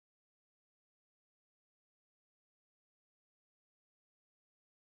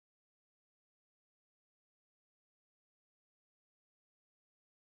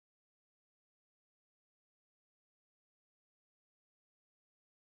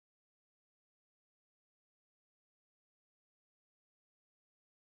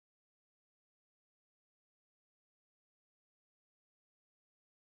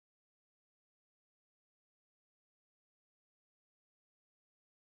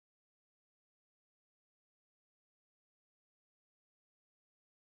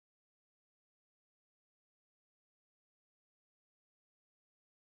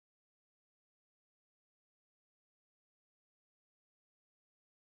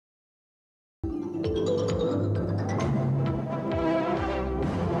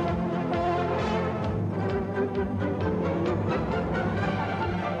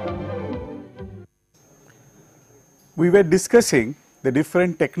We were discussing the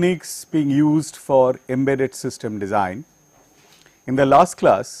different techniques being used for embedded system design. In the last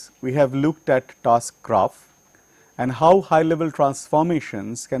class, we have looked at task graph and how high-level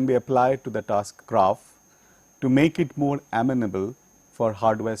transformations can be applied to the task graph to make it more amenable for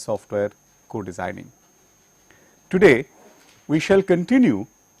hardware-software co-designing. Today, we shall continue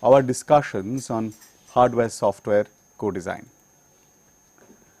our discussions on hardware-software co-design.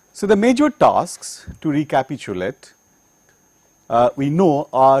 So, the major tasks, to recapitulate, we know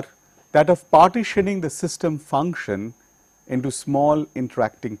are that of partitioning the system function into small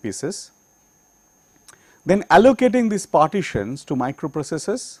interacting pieces, then allocating these partitions to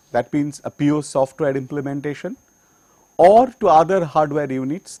microprocessors, that means a pure software implementation, or to other hardware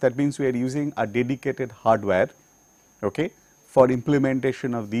units, that means we are using a dedicated hardware for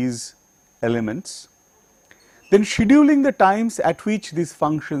implementation of these elements. Then scheduling the times at which these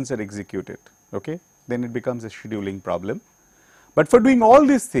functions are executed, then it becomes a scheduling problem. But for doing all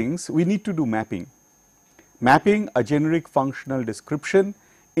these things, we need to do mapping. Mapping a generic functional description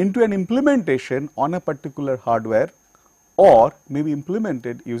into an implementation on a particular hardware, or maybe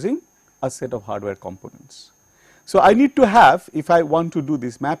implemented using a set of hardware components. So, I need to have, if I want to do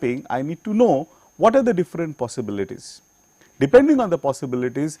this mapping, I need to know what are the different possibilities. Depending on the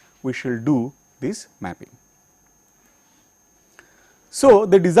possibilities, we shall do this mapping. So,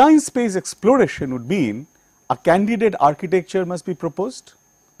 the design space exploration would mean a candidate architecture must be proposed.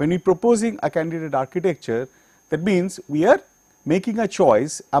 When we are proposing a candidate architecture, that means we are making a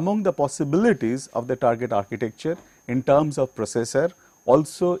choice among the possibilities of the target architecture in terms of processor,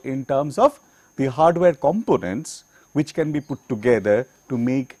 also in terms of the hardware components which can be put together to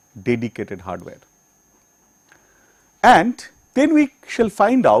make dedicated hardware. And then we shall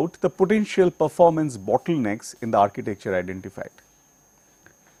find out the potential performance bottlenecks in the architecture identified.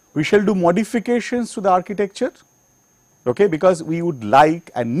 We shall do modifications to the architecture, because we would like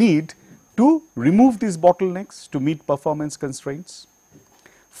and need to remove these bottlenecks to meet performance constraints.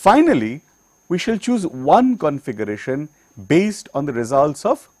 Finally, we shall choose one configuration based on the results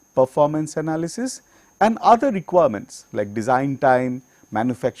of performance analysis and other requirements like design time,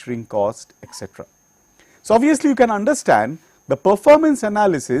 manufacturing cost, etc. So, obviously, you can understand the performance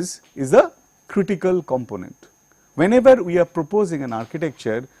analysis is a critical component. Whenever we are proposing an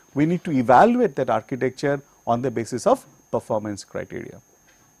architecture, we need to evaluate that architecture on the basis of performance criteria.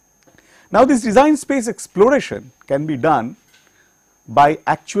 Now, this design space exploration can be done by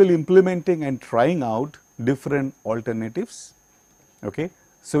actually implementing and trying out different alternatives.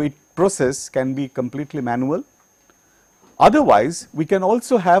 So, process can be completely manual. Otherwise, we can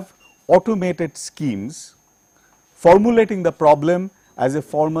also have automated schemes formulating the problem as a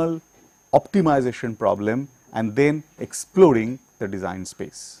formal optimization problem and then exploring the design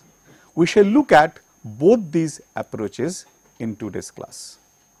space. We shall look at both these approaches in today's class.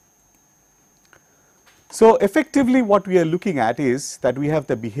 So, effectively what we are looking at is that we have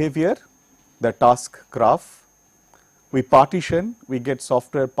the behavior, the task graph, we partition, we get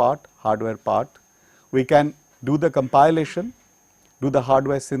software part, hardware part, we can do the compilation, do the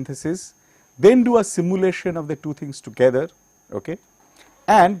hardware synthesis, then do a simulation of the two things together,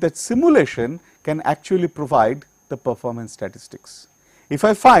 and that simulation can actually provide the performance statistics. If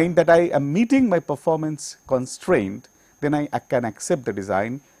I find that I am meeting my performance constraint, then I can accept the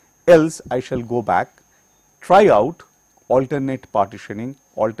design, else I shall go back, try out alternate partitioning,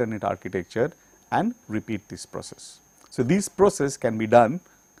 alternate architecture and repeat this process. So, this process can be done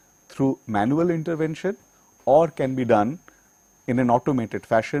through manual intervention or can be done in an automated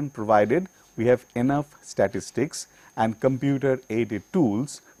fashion, provided we have enough statistics and computer aided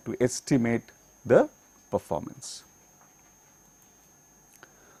tools to estimate the performance.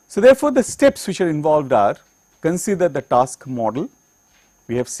 So, therefore, the steps which are involved are: consider the task model.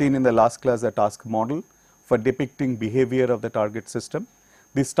 We have seen in the last class the task model for depicting behavior of the target system.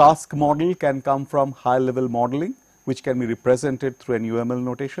 This task model can come from high level modeling, which can be represented through an UML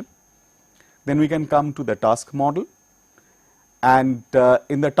notation. Then we can come to the task model, and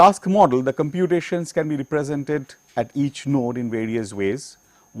in the task model the computations can be represented at each node in various ways.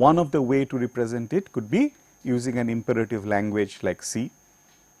 One of the way to represent it could be using an imperative language like C,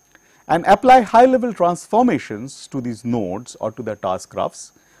 and apply high level transformations to these nodes or to the task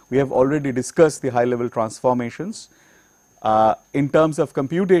graphs. We have already discussed the high level transformations. In terms of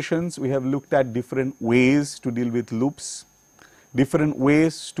computations, we have looked at different ways to deal with loops, different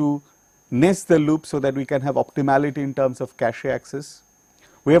ways to nest the loop so that we can have optimality in terms of cache access.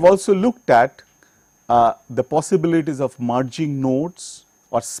 We have also looked at the possibilities of merging nodes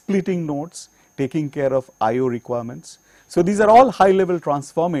or splitting nodes, taking care of I/O requirements. So, these are all high level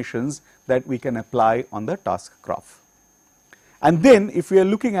transformations that we can apply on the task graph. And then if we are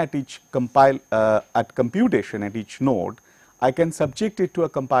looking at each computation at each node, I can subject it to a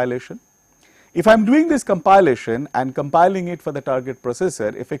compilation. If I am doing this compilation and compiling it for the target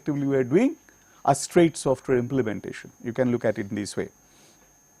processor, effectively we are doing a straight software implementation. You can look at it in this way.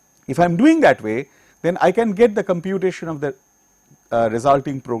 If I am doing that way, then I can get the computation of the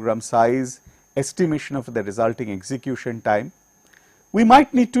resulting program size, estimation of the resulting execution time. We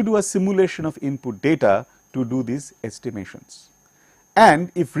might need to do a simulation of input data to do these estimations.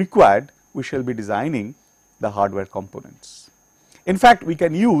 And if required, we shall be designing the hardware components. In fact, we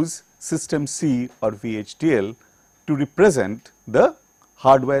can use System C or VHDL to represent the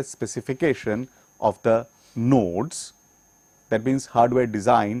hardware specification of the nodes. That means hardware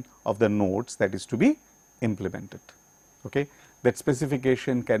design of the nodes that is to be implemented. Okay. That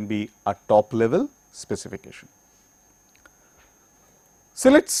specification can be a top level specification.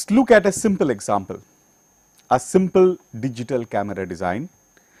 So, let us look at a simple example, a simple digital camera design,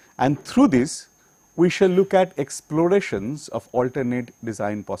 and through this we shall look at explorations of alternate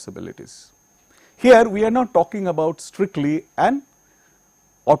design possibilities. Here we are not talking about strictly an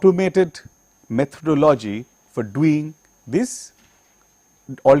automated methodology for doing this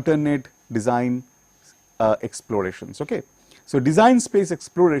alternate design explorations. Okay. So, design space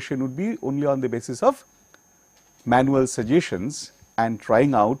exploration would be only on the basis of manual suggestions and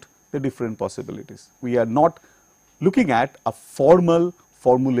trying out the different possibilities. We are not looking at a formal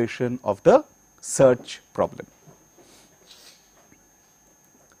formulation of the search problem.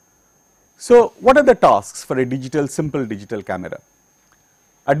 So, what are the tasks for a simple digital camera?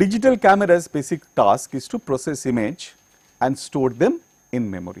 A digital camera's basic task is to process image and store them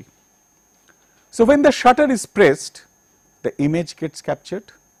in memory. So, when the shutter is pressed, the image gets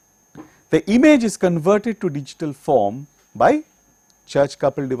captured. The image is converted to digital form by charge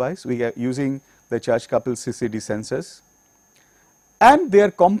coupled device. We are using the charge coupled CCD sensors, and they are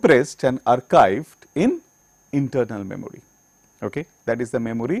compressed and archived in internal memory. Okay. That is the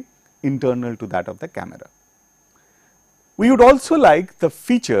memory internal to that of the camera. We would also like the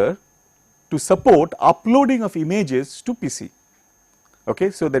feature to support uploading of images to PC.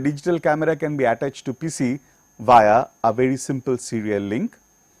 Okay. So, the digital camera can be attached to PC via a very simple serial link,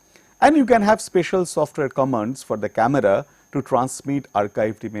 and you can have special software commands for the camera to transmit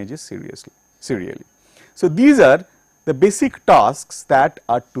archived images serially. So, these are the basic tasks that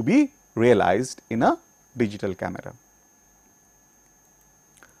are to be realized in a digital camera.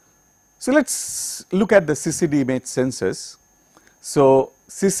 So, let us look at the CCD image sensors. So,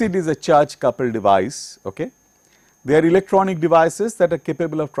 CCD is a charge coupled device. Okay. They are electronic devices that are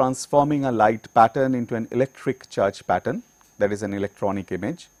capable of transforming a light pattern into an electric charge pattern, that is an electronic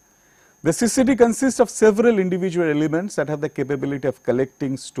image. The CCD consists of several individual elements that have the capability of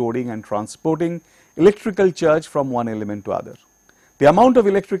collecting, storing and transporting electrical charge from one element to other. The amount of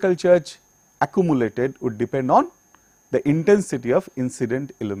electrical charge accumulated would depend on the intensity of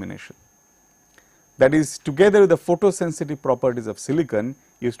incident illumination. That is, together with the photosensitive properties of silicon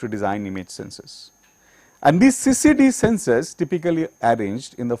used to design image sensors. And these CCD sensors typically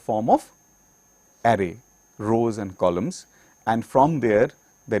arranged in the form of array, rows and columns, and from there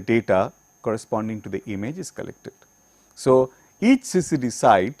the data corresponding to the image is collected. So, each CCD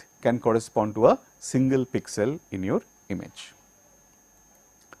site can correspond to a single pixel in your image.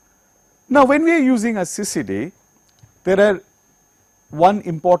 Now, when we are using a CCD, there are one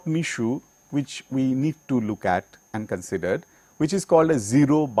important issue which we need to look at and consider, which is called a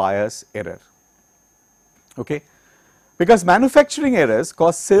zero bias error. Okay. Because manufacturing errors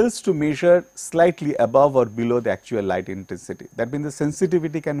cause cells to measure slightly above or below the actual light intensity. That means the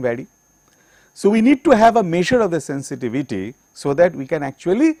sensitivity can vary. So, we need to have a measure of the sensitivity so that we can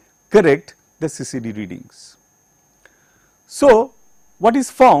actually correct the CCD readings. So, what is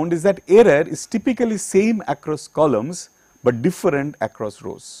found is that error is typically same across columns, but different across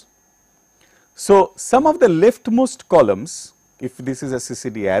rows. So, some of the leftmost columns, if this is a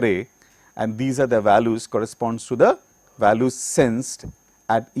CCD array and these are the values, corresponds to the values sensed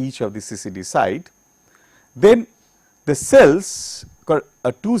at each of the CCD site, then the cells,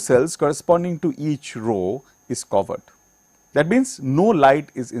 two cells corresponding to each row is covered. That means no light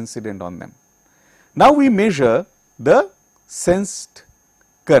is incident on them. Now, we measure the sensed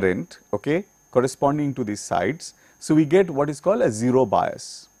current, okay, corresponding to these sites. So, we get what is called a zero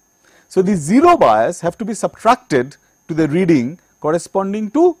bias. So, the zero bias have to be subtracted to the reading corresponding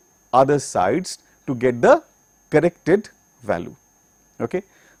to other sides to get the corrected value. Okay.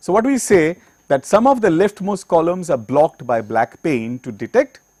 So, what we say that some of the leftmost columns are blocked by black paint to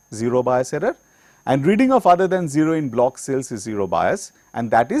detect zero bias error, and reading of other than 0 in block cells is zero bias, and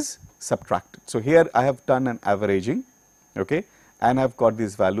that is subtracted. So, here I have done an averaging. Okay. and I have got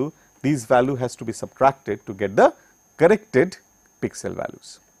this value has to be subtracted to get the corrected pixel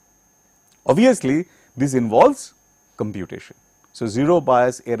values. Obviously, this involves computation. So, zero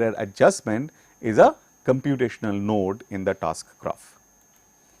bias error adjustment is a computational node in the task graph.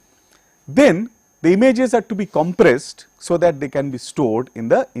 Then the images are to be compressed so that they can be stored in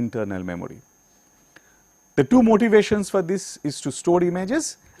the internal memory. The two motivations for this is to store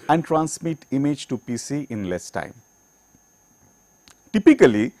images and transmit image to PC in less time.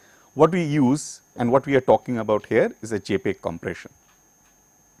 Typically, what we use and what we are talking about here is a JPEG compression.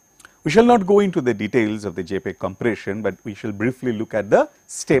 We shall not go into the details of the JPEG compression, but we shall briefly look at the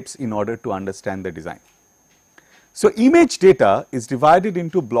steps in order to understand the design. So, image data is divided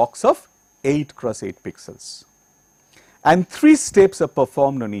into blocks of 8 cross 8 pixels, and 3 steps are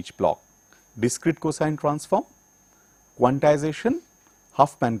performed on each block: discrete cosine transform, quantization,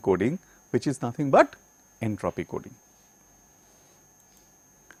 Huffman coding, which is nothing but entropy coding.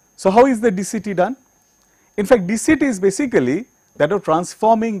 So, how is the DCT done? In fact, DCT is basically that of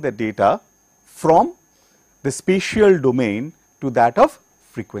transforming the data from the spatial domain to that of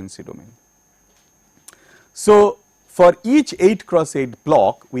frequency domain. So, for each 8 cross 8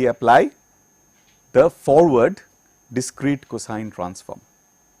 block, we apply the forward discrete cosine transform.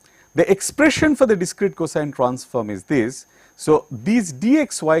 The expression for the discrete cosine transform is this. So, these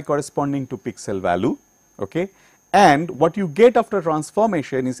dxy corresponding to pixel value, okay, and what you get after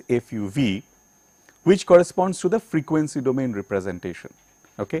transformation is FUV, which corresponds to the frequency domain representation,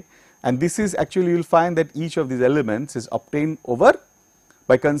 okay. And this is actually, you will find that each of these elements is obtained over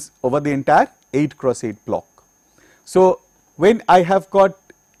the entire 8 cross 8 block. So, when I have got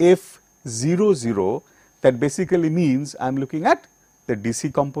F00, that basically means I am looking at the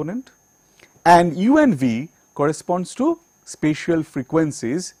DC component, and U and V corresponds to spatial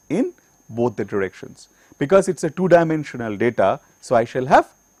frequencies in both the directions, because it is a 2-dimensional data. So, I shall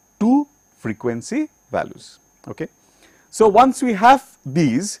have 2 frequency values. Okay. So, once we have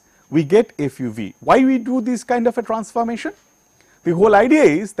these, we get FUV. Why we do this kind of a transformation? The whole idea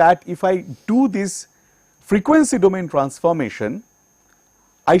is that if I do this frequency domain transformation,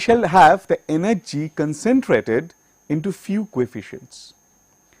 I shall have the energy concentrated into few coefficients.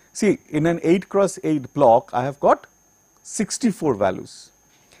 See, in an 8 cross 8 block, I have got 64 values.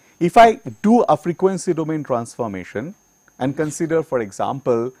 If I do a frequency domain transformation and consider, for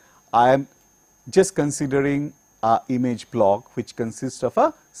example, I am just considering a image block which consists of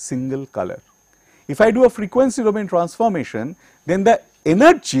a single color. If I do a frequency domain transformation, then the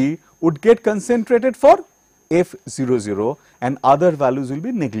energy would get concentrated for F00 and other values will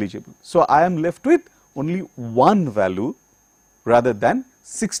be negligible. So, I am left with only one value rather than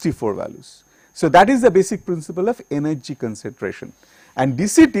 64 values. So, that is the basic principle of energy concentration, and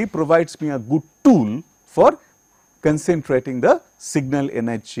DCT provides me a good tool for concentrating the signal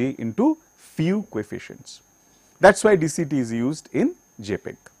energy into few coefficients. That is why DCT is used in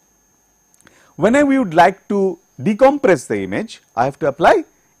JPEG. Whenever we would like to decompress the image, I have to apply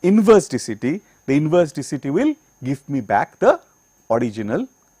inverse DCT. The inverse DCT will give me back the original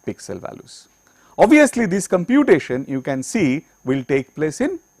pixel values. Obviously, this computation you can see will take place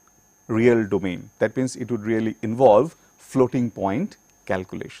in real domain. That means, it would really involve floating point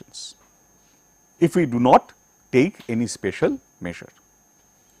calculations if we do not take any spatial measure.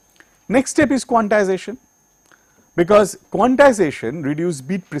 Next step is quantization, because quantization reduces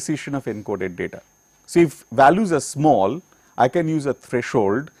bit precision of encoded data. So, if values are small, I can use a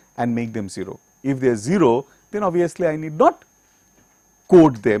threshold and make them 0. If they are 0, then obviously I need not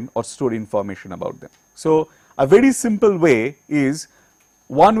code them or store information about them. So, a very simple way is,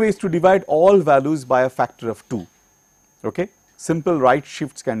 one way is to divide all values by a factor of 2. Okay? Simple right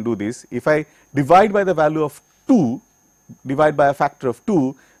shifts can do this. If I divide by the value of 2, divide by a factor of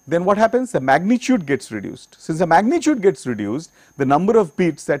 2, then what happens? The magnitude gets reduced. Since the magnitude gets reduced, the number of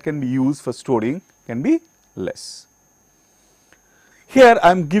bits that can be used for storing can be less. Here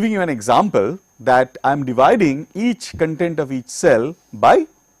I am giving you an example that I am dividing each content of each cell by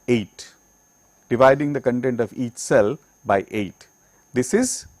 8, dividing the content of each cell by 8. This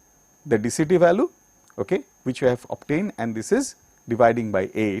is the DCT value, okay, which I have obtained, and this is dividing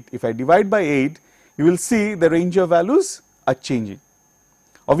by 8. If I divide by 8, you will see the range of values are changing.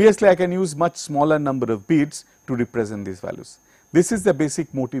 Obviously, I can use much smaller number of bits to represent these values. This is the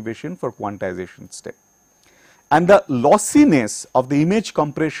basic motivation for quantization step. And the lossiness of the image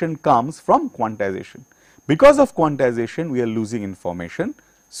compression comes from quantization. Because of quantization, we are losing information.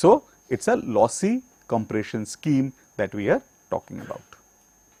 So, it is a lossy compression scheme that we are talking about.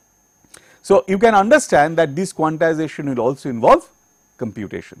 So, you can understand that this quantization will also involve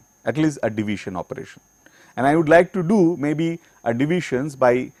computation, at least a division operation. and I would like to do maybe divisions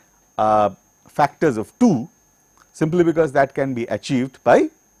by factors of 2, simply because that can be achieved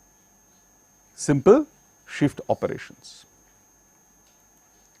by simple shift operations.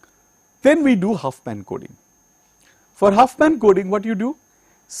 Then we do Huffman coding. For Huffman coding, what you do?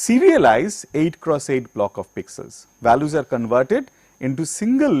 Serialize 8 cross 8 block of pixels. Values are converted into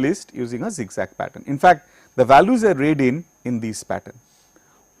single list using a zigzag pattern. In fact, the values are read in this pattern.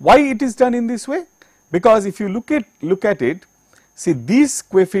 Why it is done in this way? Because if you look at it, see, these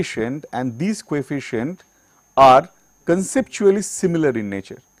coefficient and these coefficient are conceptually similar in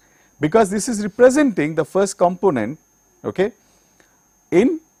nature, because this is representing the first component, okay,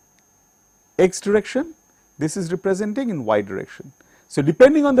 in x direction, this is representing in y direction. So,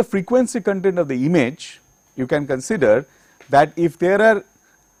 depending on the frequency content of the image, you can consider that if there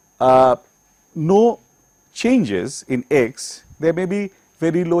are no changes in x, there may be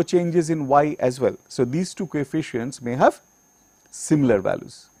very low changes in y as well. So, these two coefficients may have similar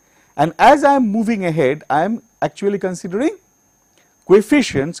values, and as I am moving ahead, I am actually considering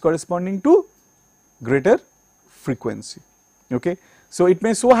coefficients corresponding to greater frequency. Okay. So, it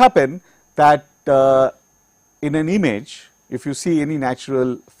may so happen that in an image, if you see any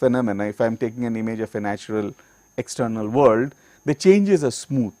natural phenomena, if I am taking an image of a natural external world, the changes are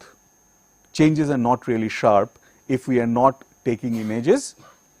smooth, changes are not really sharp if we are not taking images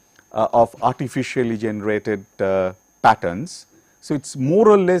of artificially generated patterns. So, it is more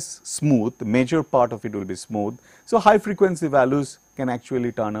or less smooth, the major part of it will be smooth. So, high frequency values can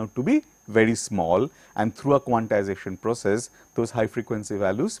actually turn out to be very small, and through a quantization process, those high frequency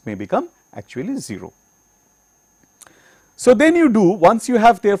values may become actually 0. So, then you do, once you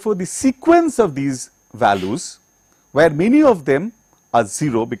have therefore the sequence of these values, where many of them are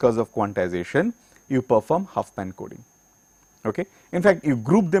 0 because of quantization, you perform Huffman coding. Okay. In fact, you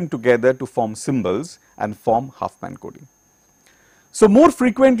group them together to form symbols and form Huffman coding. So, more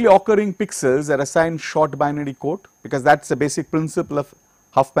frequently occurring pixels are assigned short binary code, because that is the basic principle of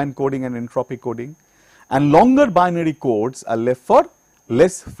Huffman coding and entropy coding, and longer binary codes are left for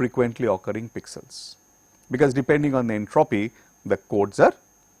less frequently occurring pixels, because depending on the entropy, the codes are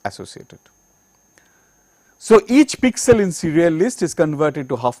associated. So, each pixel in serial list is converted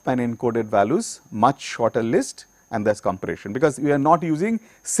to Huffman encoded values, much shorter list, and thus compression, because we are not using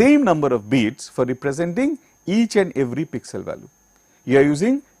same number of bits for representing each and every pixel value. You are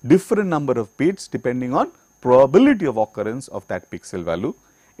using different number of bits depending on probability of occurrence of that pixel value.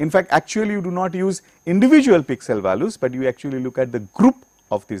 In fact, actually you do not use individual pixel values, but you actually look at the group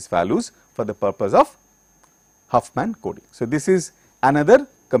of these values for the purpose of Huffman coding. So, this is another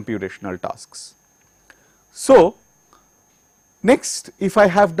computational tasks. So, next, if I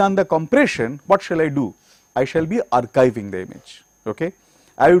have done the compression, what shall I do? I shall be archiving the image. Okay.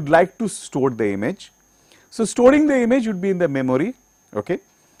 I would like to store the image. So, storing the image would be in the memory, okay,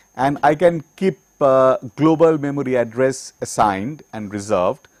 and I can keep global memory address assigned and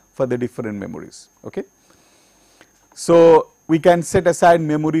reserved for the different memories. Okay. So, we can set aside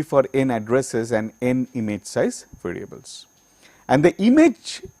memory for n addresses and n image size variables, and the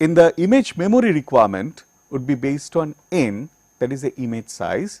image in the image memory requirement would be based on n, that is the image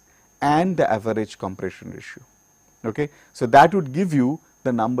size, and the average compression ratio. Okay. So, that would give you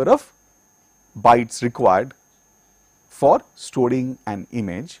the number of bytes required for storing an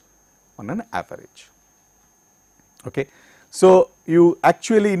image on an average. Okay. So, you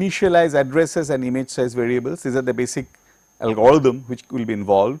actually initialize addresses and image size variables. These are the basic algorithm which will be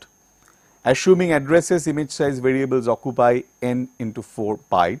involved. Assuming addresses, image size variables occupy n into 4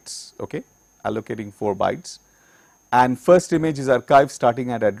 bytes, okay, allocating 4 bytes, and first image is archived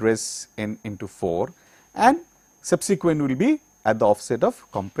starting at address n into 4, and subsequent will be at the offset of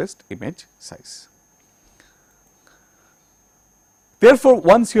compressed image size. Therefore,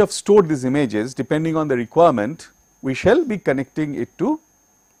 once you have stored these images, depending on the requirement, we shall be connecting it to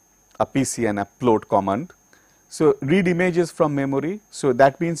a PC and upload command. So, read images from memory. So,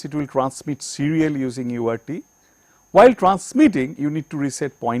 that means it will transmit serial using UART. While transmitting, you need to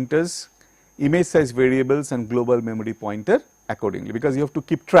reset pointers, image size variables, and global memory pointer accordingly, because you have to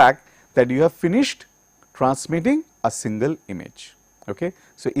keep track that you have finished transmitting a single image. Okay.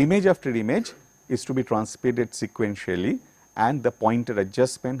 So, image after image is to be transmitted sequentially, and the pointer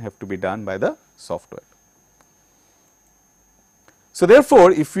adjustment have to be done by the software. So,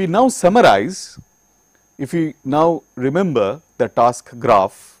 therefore, if we now summarize, if we now remember the task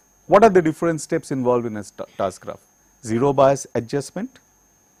graph, what are the different steps involved in a task graph? Zero bias adjustment,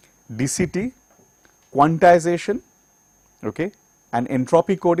 DCT, quantization, okay, and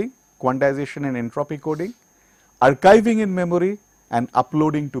entropy coding, quantization and entropy coding, archiving in memory, and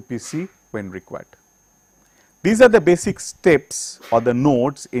uploading to PC when required. These are the basic steps or the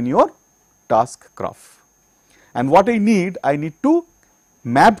nodes in your task graph. And what I need to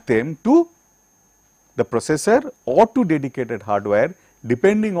map them to the processor or to dedicated hardware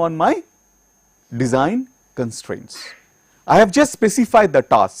depending on my design constraints. I have just specified the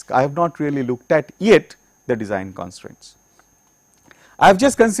task, I have not really looked at yet the design constraints. I have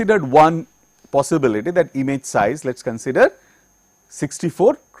just considered one possibility, that image size, let us consider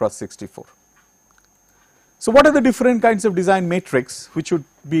 64 cross 64. So, what are the different kinds of design matrix which would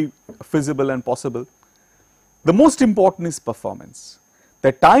be feasible and possible? The most important is performance.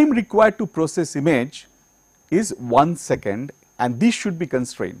 The time required to process image is 1 second, and this should be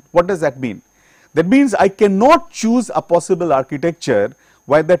constrained. What does that mean? That means I cannot choose a possible architecture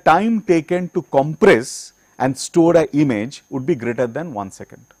where the time taken to compress and store an image would be greater than 1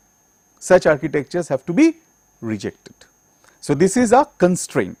 second. Such architectures have to be rejected. So, this is a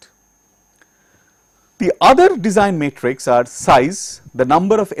constraint. The other design matrix are size, the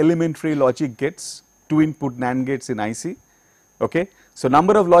number of elementary logic gates, 2 input NAND gates in IC. Okay. So,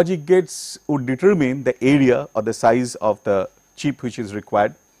 number of logic gates would determine the area or the size of the chip which is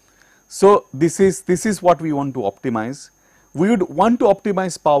required. So, this is what we want to optimize. We would want to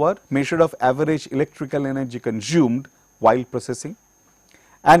optimize power, measure of average electrical energy consumed while processing,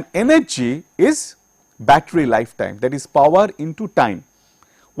 and energy is battery lifetime, that is power into time.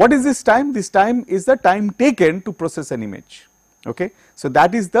 What is this time? This time is the time taken to process an image. Okay. So,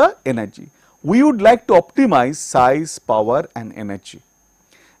 that is the energy. We would like to optimize size, power and energy,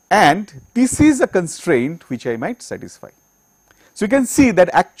 and this is a constraint which I might satisfy. So, you can see that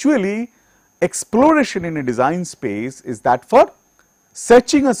actually exploration in a design space is that for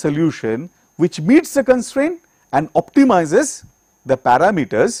searching a solution which meets the constraint and optimizes the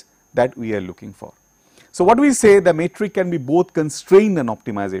parameters that we are looking for. So, what we say, the metric can be both constraint and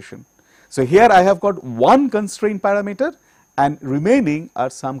optimization. So, here I have got one constraint parameter and remaining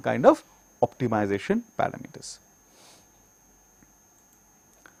are some kind of optimization parameters.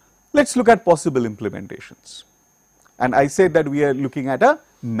 Let us look at possible implementations, and I said that we are looking at a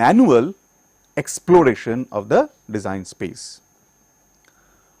manual exploration of the design space.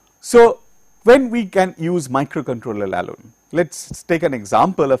 So, when we can use microcontroller alone, let us take an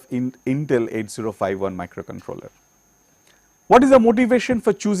example of Intel 8051 microcontroller. What is the motivation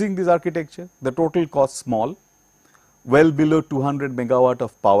for choosing this architecture? The total cost small, well below 200 megawatt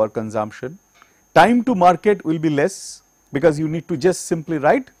of power consumption, time to market will be less because you need to just simply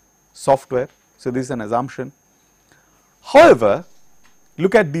write software. So, this is an assumption. However,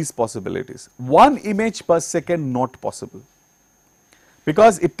 look at these possibilities. 1 image per second not possible,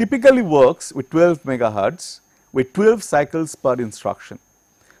 because it typically works with 12 megahertz with 12 cycles per instruction.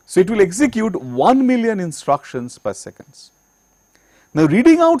 So, it will execute 1 million instructions per second. Now,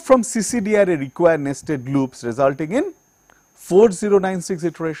 reading out from CCD array require nested loops resulting in 4096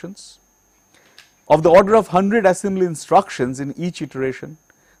 iterations of the order of 100 assembly instructions in each iteration.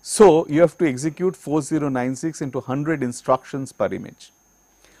 So, you have to execute 4096 into 100 instructions per image,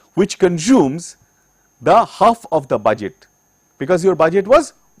 which consumes the half of the budget, because your budget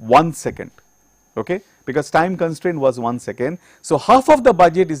was 1 second, okay, because time constraint was 1 second. So, half of the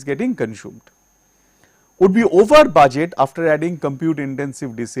budget is getting consumed, would be over budget after adding compute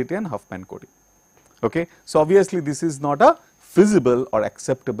intensive DCT and Huffman coding. Okay. So, obviously, this is not a feasible or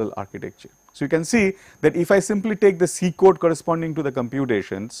acceptable architecture. So, you can see that if I simply take the C code corresponding to the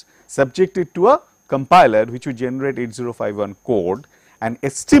computations, subject it to a compiler which will generate 8051 code and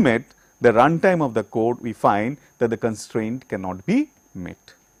estimate the runtime of the code, we find that the constraint cannot be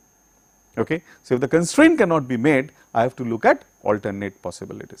met. Okay. So, if the constraint cannot be met, I have to look at alternate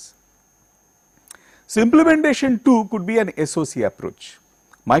possibilities. So, implementation 2 could be an SOC approach,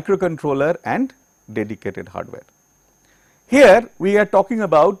 microcontroller and dedicated hardware. Here we are talking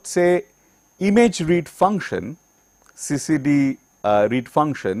about, say, image read function, CCD read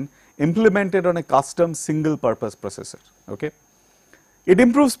function implemented on a custom single purpose processor. Okay. It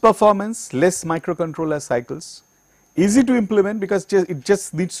improves performance, less microcontroller cycles, easy to implement because it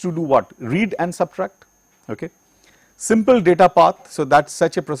just needs to do what? Read and subtract. Okay. Simple data path, so that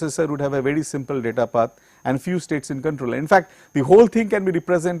such a processor would have a very simple data path and few states in control. In fact, the whole thing can be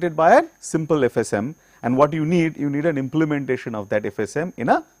represented by a simple FSM, and what you need an implementation of that FSM in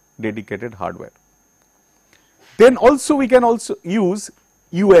a dedicated hardware. Then also we can also use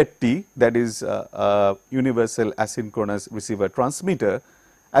UART, that is universal asynchronous receiver transmitter,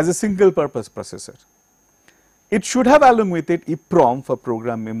 as a single purpose processor. It should have along with it EEPROM for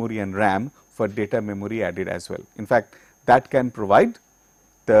program memory and RAM for data memory added as well. In fact, that can provide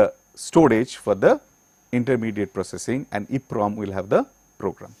the storage for the intermediate processing, and EEPROM will have the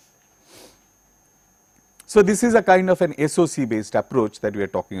program. So, this is a kind of an SOC based approach that we are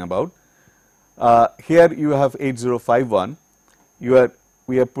talking about. Here you have 8051,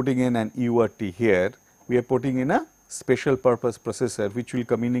 we are putting in an UART here, we are putting in a special purpose processor which will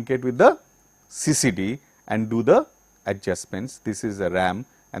communicate with the CCD and do the adjustments. This is a RAM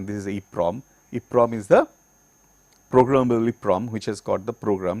and this is a EEPROM. EEPROM is the programmable EEPROM which has got the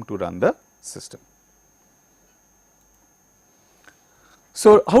program to run the system.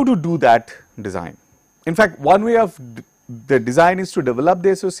 So, how to do that design? In fact, one way of the design is to develop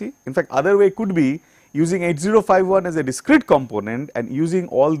the SOC. In fact, other way could be using 8051 as a discrete component and using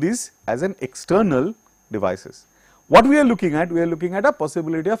all these as an external devices. What we are looking at? We are looking at a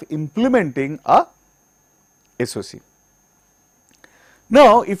possibility of implementing a SOC.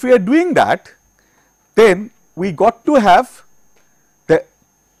 Now, if we are doing that, then we got to have the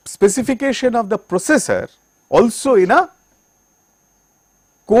specification of the processor also in a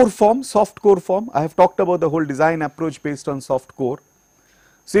core form, soft core form. I have talked about the whole design approach based on soft core.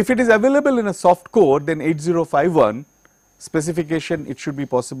 So, if it is available in a soft core, then 8051 specification it should be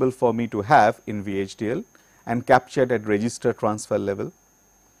possible for me to have in VHDL and captured at register transfer level.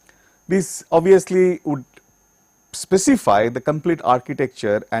 This obviously would specify the complete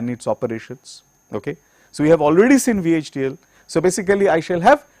architecture and its operations. Okay. So, we have already seen VHDL. So, basically I shall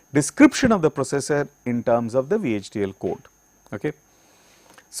have description of the processor in terms of the VHDL code. Okay.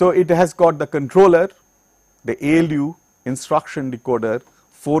 So, it has got the controller, the ALU, instruction decoder,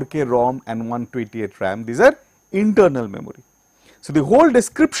 4K ROM and 128 RAM. These are internal memory. So, the whole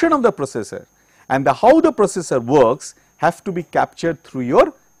description of the processor and how the processor works have to be captured through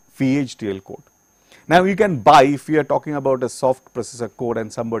your VHDL code. Now, you can buy, if we are talking about a soft processor code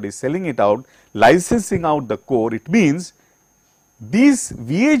and somebody is selling it out, licensing out the core, it means this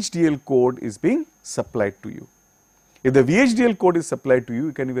VHDL code is being supplied to you. If the VHDL code is supplied to you,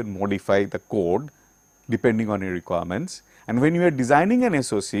 you can even modify the code depending on your requirements. And when you are designing an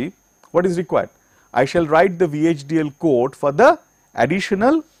SOC, what is required? I shall write the VHDL code for the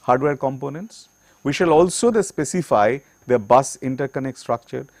additional hardware components. We shall also specify the bus interconnect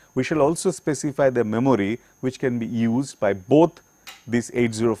structure. We shall also specify the memory which can be used by both this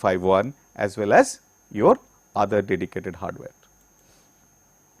 8051 as well as your other dedicated hardware.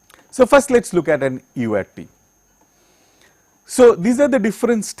 So, first let us look at an UART. So, these are the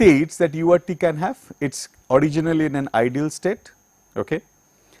different states that UART can have. It is originally in an ideal state. Okay.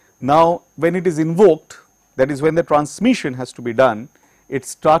 Now, when it is invoked, that is when the transmission has to be done, it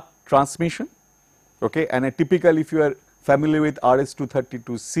start transmission. Okay. And typically if you are familiar with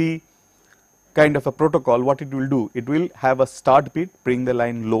RS-232C kind of a protocol, what it will do? It will have a start bit, bring the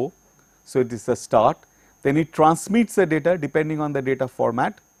line low. So, it is the start, then it transmits the data depending on the data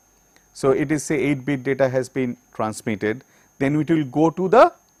format. So, it is say 8-bit data has been transmitted, then it will go to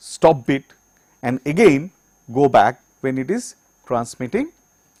the stop bit and again go back when it is transmitting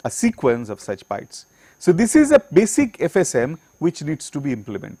a sequence of such bytes. So, this is a basic FSM which needs to be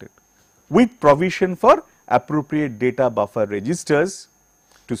implemented with provision for appropriate data buffer registers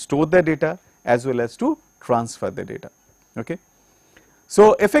to store the data as well as to transfer the data. Okay.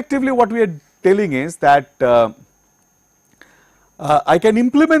 So, effectively what we are telling is that I can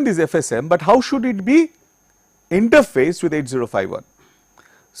implement this FSM, but how should it be interfaced with 8051?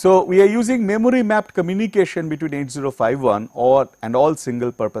 So, we are using memory mapped communication between 8051 and all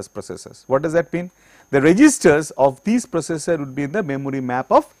single purpose processors. What does that mean? The registers of these processor would be in the memory map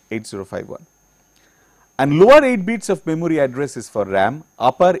of 8051. And lower 8 bits of memory address is for RAM,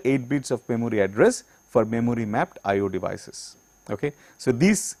 upper 8 bits of memory address for memory mapped IO devices. Okay. So,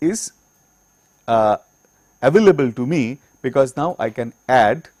 this is available to me because now I can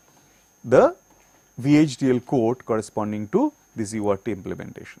add the VHDL code corresponding to this UART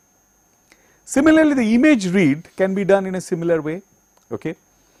implementation. Similarly, the image read can be done in a similar way. Okay.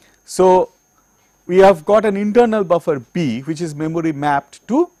 So, we have got an internal buffer B which is memory mapped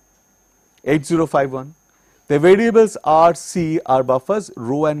to 8051. The variables R, C are buffers,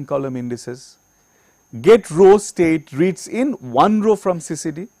 row and column indices. Get row state reads in one row from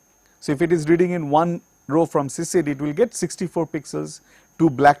CCD. So, if it is reading in one row from CCD, it will get 64 pixels, 2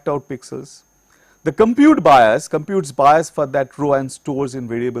 blacked out pixels. The compute bias computes bias for that row and stores in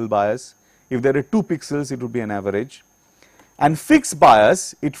variable bias. If there are 2 pixels, it would be an average. And fixed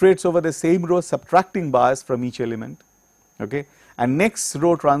bias iterates over the same row, subtracting bias from each element. Okay. And next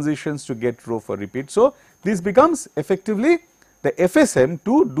row transitions to get row for repeat. So, this becomes effectively the FSM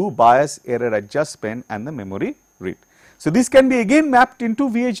to do bias error adjustment and the memory read. So, this can be again mapped into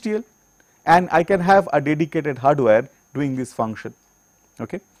VHDL and I can have a dedicated hardware doing this function.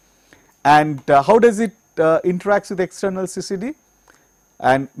 Okay. And how does it interacts with external CCD?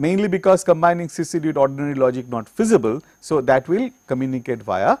 and mainly because combining CCD with ordinary logic not feasible. So, that will communicate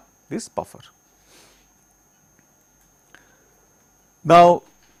via this buffer. Now,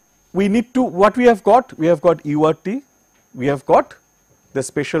 we need to, what we have got? We have got UART, we have got the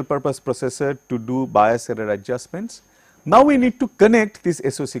special purpose processor to do bias error adjustments. Now, we need to connect these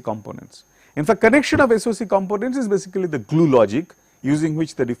SOC components. In fact, connection of SOC components is basically the glue logic using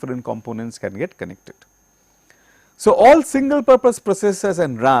which the different components can get connected. So, all single purpose processors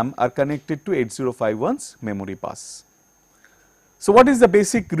and RAM are connected to 8051's memory bus. So, what is the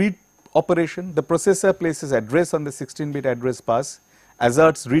basic read operation? The processor places address on the 16-bit address bus,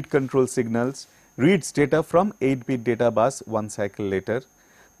 asserts read control signals, reads data from 8-bit data bus one cycle later.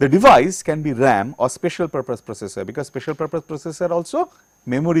 The device can be RAM or special purpose processor, because special purpose processor also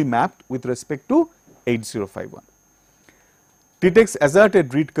memory mapped with respect to 8051. Detects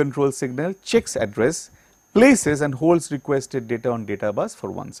asserted read control signal, checks address, places and holds requested data on data bus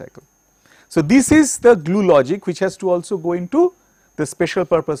for one cycle. So, this is the glue logic which has to also go into the special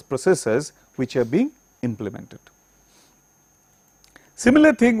purpose processors which are being implemented.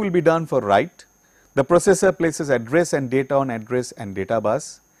 Similar thing will be done for write. The processor places address and data on address and data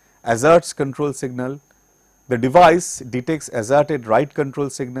bus, asserts control signal, the device detects asserted write control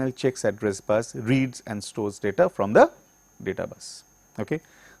signal, checks address bus, reads and stores data from the data bus. Okay.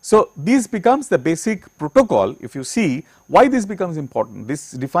 So, this becomes the basic protocol. If you see why this becomes important,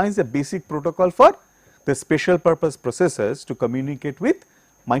 this defines the basic protocol for the special purpose processors to communicate with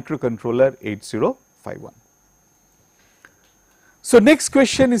microcontroller 8051. So, next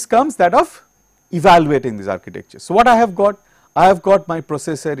question comes that of evaluating this architecture. So, what I have got? I have got my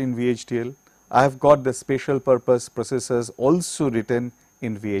processor in VHDL, I have got the special purpose processors also written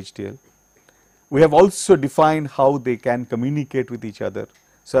in VHDL. We have also defined how they can communicate with each other.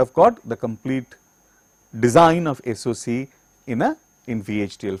 So, I have got the complete design of SOC in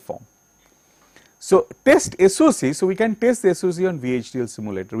VHDL form. So, test SOC, so we can test the SOC on VHDL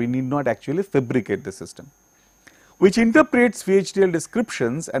simulator, we need not actually fabricate the system, which interprets VHDL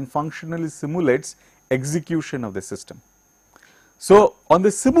descriptions and functionally simulates execution of the system. So, on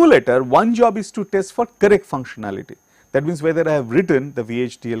the simulator, one job is to test for correct functionality, that means whether I have written the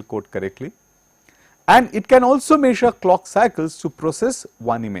VHDL code correctly, and it can also measure clock cycles to process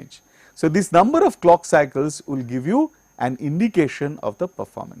one image. So, this number of clock cycles will give you an indication of the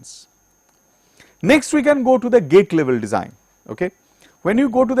performance. Next, we can go to the gate level design. Okay. When you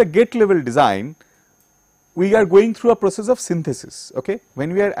go to the gate level design, we are going through a process of synthesis. Okay.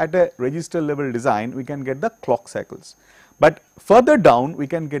 When we are at a register level design, we can get the clock cycles, but further down we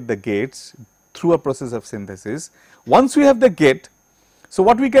can get the gates through a process of synthesis. Once we have the gate, so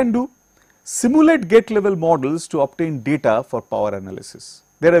what we can do? Simulate gate level models to obtain data for power analysis.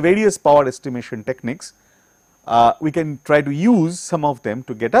 There are various power estimation techniques. We can try to use some of them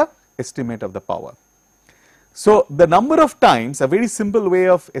to get a estimate of the power. So, the number of times, a very simple way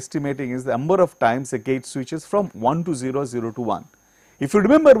of estimating is the number of times the gate switches from 1 to 0, 0 to 1. If you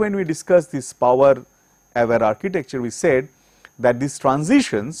remember, when we discussed this power aware architecture, we said that these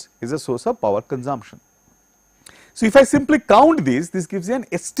transitions is a source of power consumption. So, if I simply count this gives you an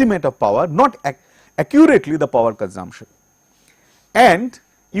estimate of power, not accurately the power consumption, and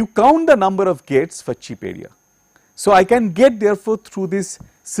you count the number of gates for chip area. So, I can get therefore through this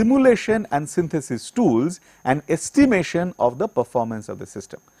simulation and synthesis tools an estimation of the performance of the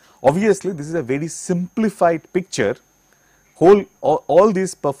system. Obviously, this is a very simplified picture, all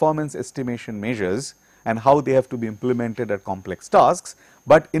these performance estimation measures and how they have to be implemented at complex tasks,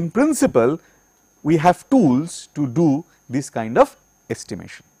 but in principle we have tools to do this kind of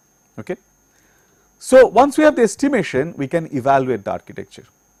estimation. Okay. So, once we have the estimation, we can evaluate the architecture.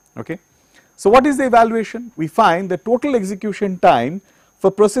 Okay. So, what is the evaluation? We find the total execution time for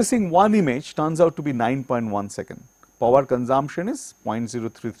processing one image turns out to be 9.1 second. Power consumption is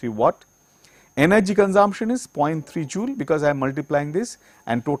 0.033 watt. Energy consumption is 0.3 joule because I am multiplying this,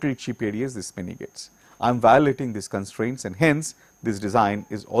 and total chip area is this many gates. I am violating these constraints, and hence this design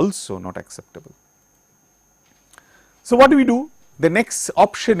is also not acceptable. So, what do we do? The next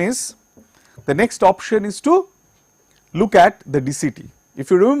option is to look at the DCT.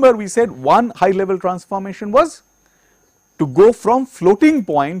 If you remember, we said one high level transformation was to go from floating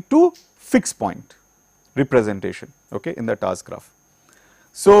point to fixed point representation, okay, in the task graph.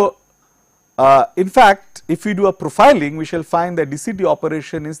 So, in fact, if we do a profiling, we shall find that DCT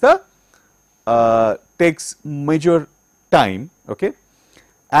operation is the takes major time, okay,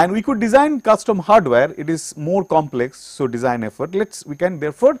 and we could design custom hardware. It is more complex, so design effort. We can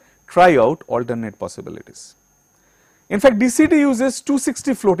therefore try out alternate possibilities. In fact, DCT uses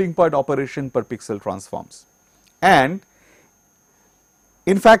 260 floating point operation per pixel transforms, and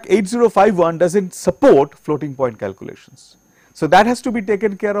in fact 8051 does not support floating point calculations. So, that has to be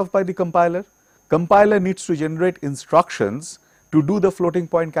taken care of by the compiler. Compiler needs to generate instructions to do the floating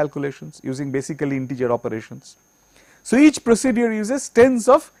point calculations using basically integer operations. So, each procedure uses tens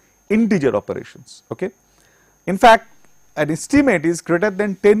of integer operations. Okay. In fact, an estimate is greater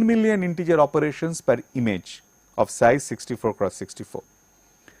than 10 million integer operations per image of size 64 cross 64,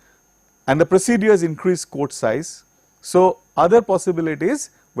 and the procedures increase code size. So, other possibility is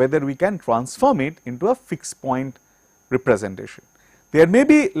whether we can transform it into a fixed point representation. There may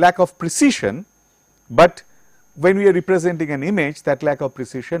be lack of precision, but when we are representing an image, that lack of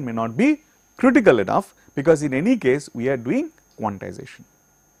precision may not be critical enough, because in any case we are doing quantization.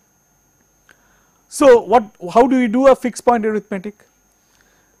 So, how do we do a fixed point arithmetic?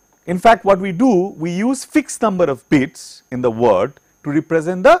 In fact, what we do, we use fixed number of bits in the word to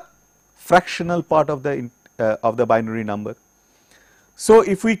represent the fractional part of the binary number. So,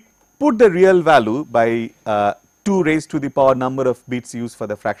 if we put the real value by 2 raised to the power number of bits used for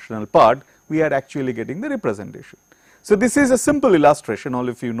the fractional part, we are actually getting the representation. So, this is a simple illustration, all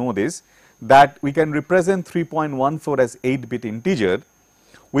of you know this, that we can represent 3.14 as 8-bit integer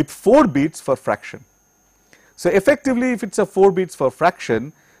with 4 bits for fraction. So, effectively if it is a 4 bits for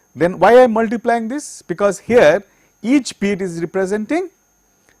fraction, then why I am multiplying this? Because here each bit is representing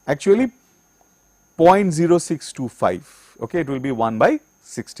actually 0.0625, okay, it will be 1 by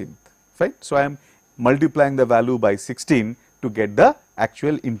 16th, right. So, I am multiplying the value by 16 to get the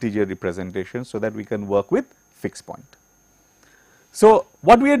actual integer representation, so that we can work with fixed point. So,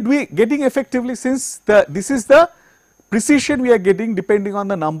 what we are getting effectively, since this is the precision we are getting depending on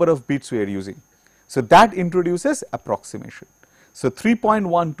the number of bits we are using. So, that introduces approximation. So,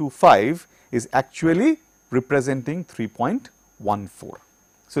 3.125 is actually representing 3.14.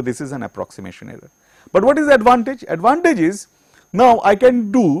 So, this is an approximation error. But what is the advantage? Advantage is, now I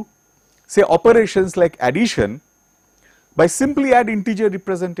can do say operations like addition by simply add integer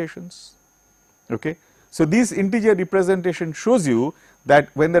representations. Okay. So, this integer representation shows you that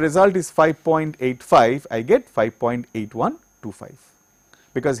when the result is 5.85, I get 5.8125,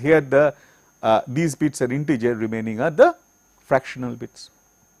 because here these bits are integer, remaining are the fractional bits.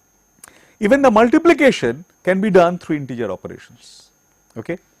 Even the multiplication can be done through integer operations.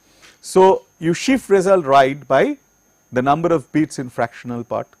 Okay. So, you shift result right by the number of bits in fractional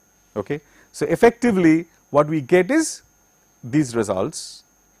part. Okay. So, effectively what we get is these results,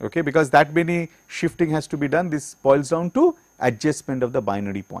 okay, because that many shifting has to be done. This boils down to adjustment of the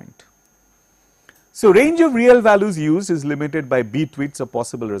binary point. So, range of real values used is limited by bit widths of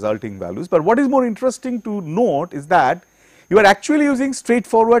possible resulting values, but what is more interesting to note is that you are actually using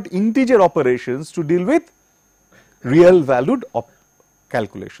straightforward integer operations to deal with real valued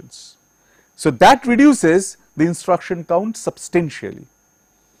calculations. So, that reduces the instruction count substantially,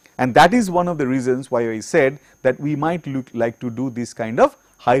 and that is one of the reasons why I said that we might like to do this kind of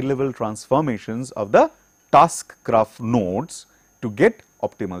high level transformations of the task graph nodes to get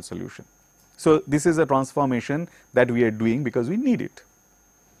optimal solution. So, this is a transformation that we are doing because we need it.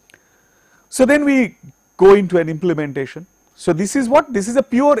 So, then we go into an implementation. So, this is what? This is a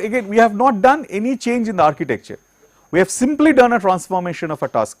pure, again we have not done any change in the architecture. We have simply done a transformation of a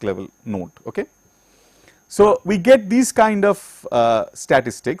task level node. Okay. So, we get these kind of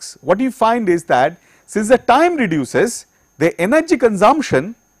statistics. What you find is that since the time reduces, the energy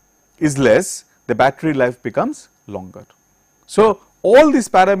consumption is less, the battery life becomes longer. So, all these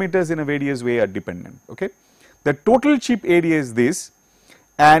parameters in a various way are dependent. Okay. The total chip area is this,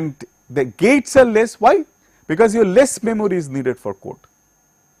 and the gates are less. Why? Because your less memory is needed for code.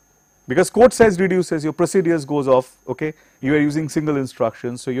 Because code size reduces, your procedures goes off, okay, you are using single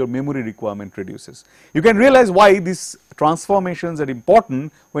instructions, so your memory requirement reduces. You can realize why these transformations are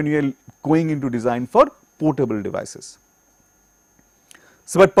important when you are going into design for portable devices.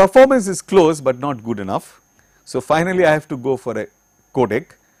 So, but performance is close but not good enough. So, finally, I have to go for a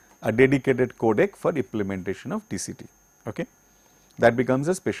codec, a dedicated codec for implementation of DCT, okay. That becomes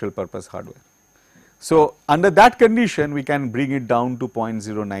a special purpose hardware. So, under that condition we can bring it down to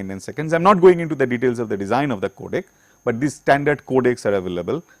 0.099 seconds. I am not going into the details of the design of the codec, but these standard codecs are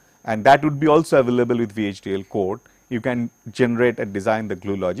available, and that would be also available with VHDL code. You can generate and design the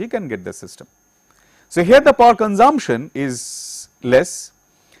glue logic and get the system. So, here the power consumption is less,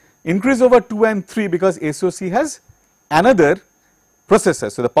 increase over 2 and 3 because SoC has another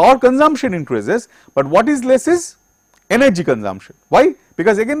processor. So, the power consumption increases, but what is less is energy consumption. Why?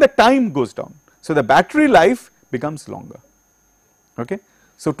 Because again the time goes down. So, the battery life becomes longer. Okay.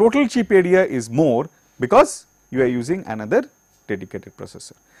 So, total chip area is more because you are using another dedicated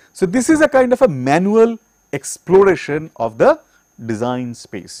processor. So, this is a kind of a manual exploration of the design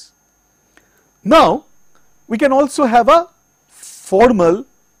space. Now, we can also have a formal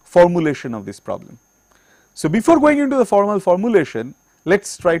formulation of this problem. So, before going into the formal formulation, let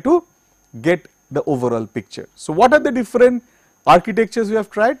us try to get the overall picture. So, what are the different architectures we have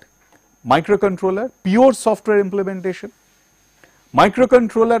tried? Microcontroller, pure software implementation,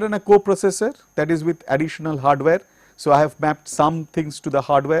 microcontroller and a coprocessor, that is with additional hardware. So, I have mapped some things to the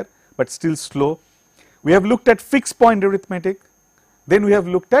hardware, but still slow. We have looked at fixed point arithmetic, then we have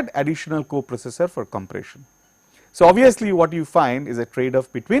looked at additional coprocessor for compression. So, obviously what you find is a trade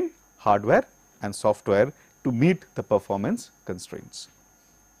off between hardware and software to meet the performance constraints.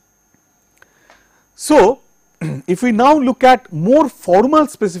 So, if we now look at more formal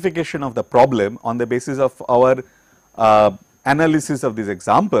specification of the problem on the basis of our analysis of this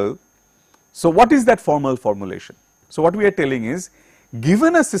example. So, what is that formal formulation? So, what we are telling is,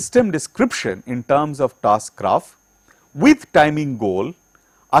 given a system description in terms of task graph with timing goal,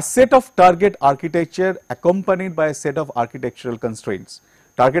 a set of target architecture accompanied by a set of architectural constraints.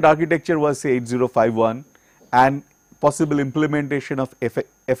 Target architecture was say 8051 and possible implementation of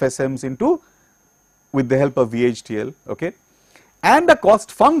FSMs into with the help of VHDL, okay, and a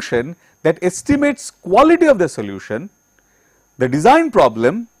cost function that estimates quality of the solution. The design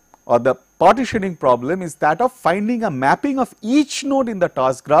problem or the partitioning problem is that of finding a mapping of each node in the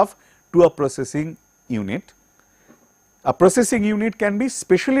task graph to a processing unit. A processing unit can be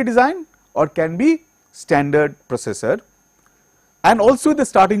specially designed or can be standard processor, and also the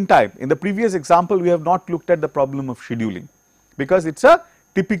starting time. In the previous example, we have not looked at the problem of scheduling because it is a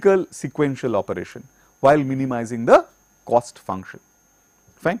typical sequential operation while minimizing the cost function,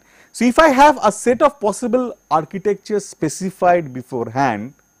 fine. So, if I have a set of possible architectures specified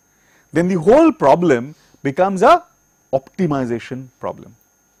beforehand, then the whole problem becomes a optimization problem,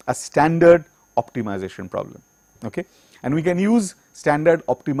 a standard optimization problem, okay. And we can use standard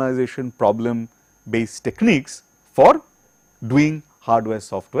optimization problem based techniques for doing hardware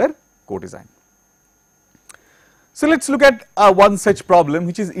software co-design. So, let us look at one such problem,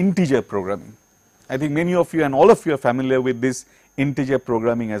 which is integer programming. I think many of you and all of you are familiar with this integer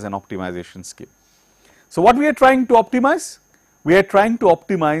programming as an optimization scheme. So, what we are trying to optimize? We are trying to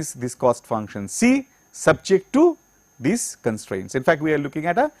optimize this cost function C subject to these constraints. In fact, we are looking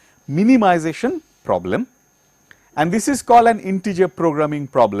at a minimization problem, and this is called an integer programming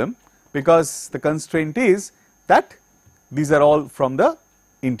problem because the constraint is that these are all from the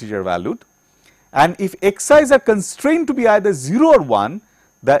integer valued, and if xi's are constrained to be either 0 or 1,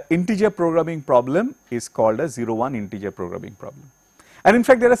 the integer programming problem is called a 0-1 integer programming problem. And in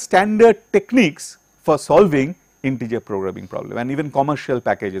fact, there are standard techniques for solving integer programming problem and even commercial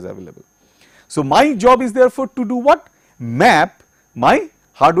packages available. So, my job is therefore to do what? Map my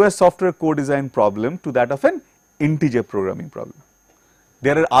hardware software co-design problem to that of an integer programming problem.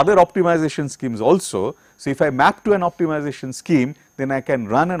 There are other optimization schemes also. So, if I map to an optimization scheme, then I can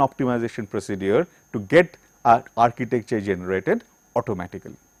run an optimization procedure to get an architecture generated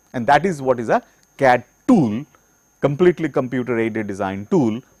automatically, and that is what is a CAD tool, completely computer aided design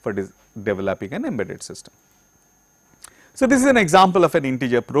tool for developing an embedded system. So, this is an example of an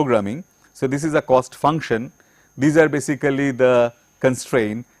integer programming. So, this is a cost function, these are basically the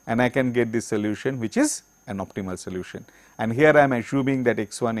constraint, and I can get this solution which is an optimal solution, and here I am assuming that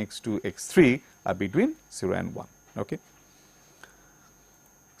x1, x2, x3 are between 0 and 1. Okay.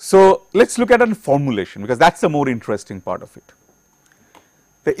 So, let us look at a formulation because that is the more interesting part of it.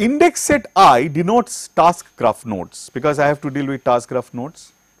 The index set I denotes task graph nodes because I have to deal with task graph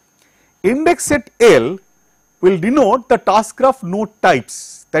nodes. Index set L will denote the task graph node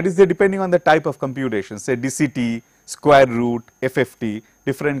types, that is depending on the type of computation, say DCT, square root, FFT,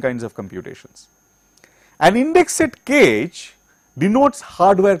 different kinds of computations. And index set KH denotes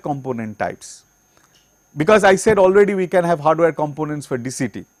hardware component types because I said already we can have hardware components for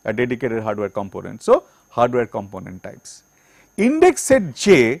DCT, a dedicated hardware component. So, hardware component types. Index set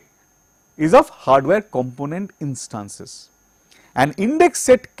J is of hardware component instances, and index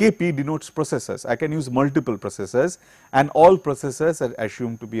set KP denotes processors. I can use multiple processors and all processors are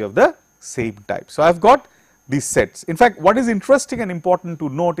assumed to be of the same type. So, I have got these sets. In fact, what is interesting and important to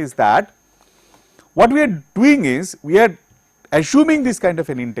note is that what we are doing is we are assuming this kind of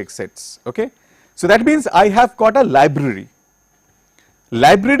an index sets. Okay. So, that means I have got a library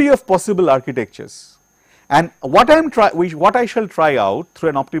of possible architectures. And what I shall try out through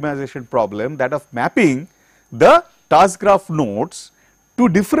an optimization problem, that of mapping the task graph nodes to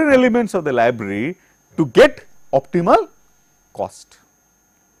different elements of the library to get optimal cost.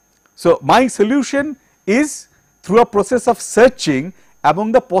 So, my solution is through a process of searching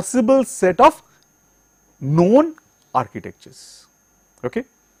among the possible set of known architectures. Okay.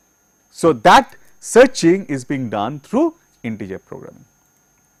 So, that searching is being done through integer programming.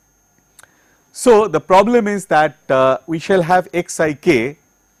 So, the problem is that we shall have xik,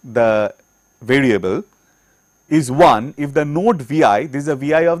 the variable, is 1 if the node vi, this is a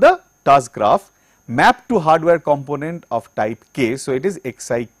vi of the task graph, mapped to hardware component of type k. So, it is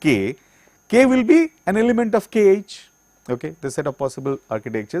xik, k will be an element of kh, okay. The set of possible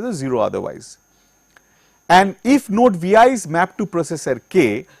architectures is 0 otherwise. And if node vi is mapped to processor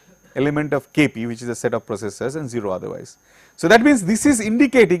k, element of kp, which is a set of processors, and 0 otherwise. So, that means this is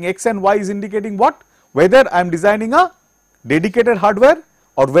indicating, x and y is indicating what? Whether I am designing a dedicated hardware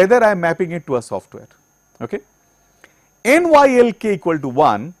or whether I am mapping it to a software. Okay. NYLK equal to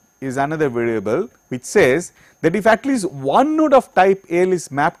 1 is another variable which says that if at least one node of type L is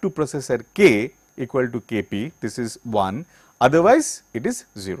mapped to processor k equal to kp, this is 1, otherwise it is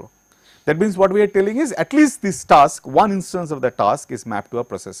 0. That means what we are telling is at least this task, one instance of the task is mapped to a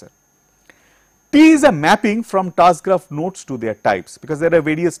processor. T is a mapping from task graph nodes to their types, because there are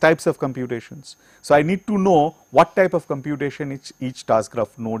various types of computations. So, I need to know what type of computation each task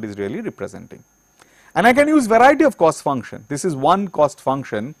graph node is really representing. And I can use variety of cost function. This is one cost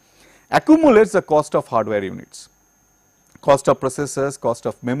function, accumulates the cost of hardware units, cost of processors, cost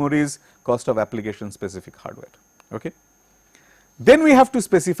of memories, cost of application specific hardware. Okay. Then we have to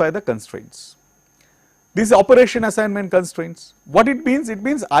specify the constraints. These operation assignment constraints, what it means? It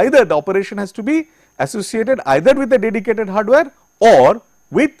means either the operation has to be associated either with the dedicated hardware or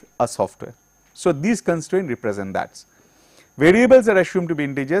with a software. So, these constraints represent that. Variables are assumed to be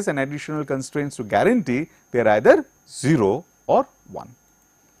integers and additional constraints to guarantee they are either 0 or 1.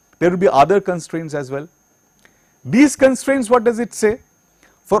 There will be other constraints as well. These constraints, what does it say?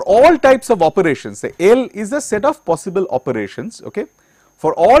 For all types of operations, say L is a set of possible operations, okay.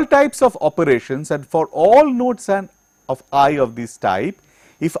 For all types of operations and for all nodes and of I of this type,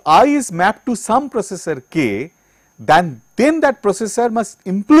 if I is mapped to some processor k, then that processor must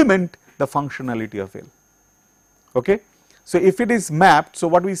implement the functionality of L. Okay. So, if it is mapped, so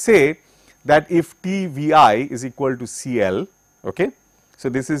what we say that if TVI is equal to CL, okay. So,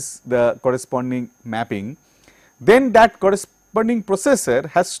 this is the corresponding mapping, then that corresponding processor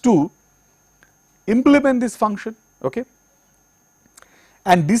has to implement this function, okay.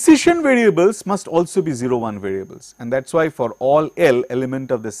 And decision variables must also be 0, 1 variables, and that is why for all L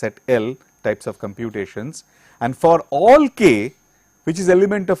element of the set L types of computations, and for all k which is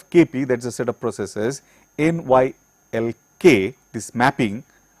element of kp, that is a set of processors, NYLK, this mapping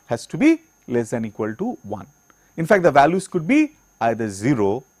has to be less than equal to 1. In fact, the values could be either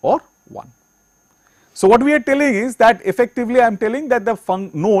 0 or 1. So, what we are telling is that effectively I am telling that the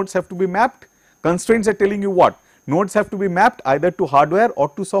nodes have to be mapped, constraints are telling you what? Nodes have to be mapped either to hardware or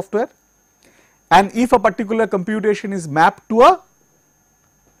to software, and if a particular computation is mapped to a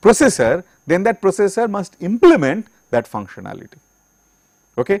processor, then that processor must implement that functionality.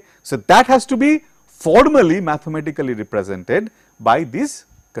 Okay. So, that has to be formally mathematically represented by these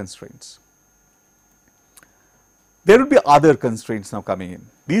constraints. There will be other constraints now coming in.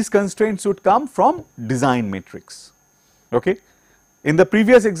 These constraints would come from design matrix. Okay. In the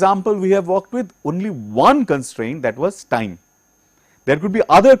previous example, we have worked with only one constraint, that was time. There could be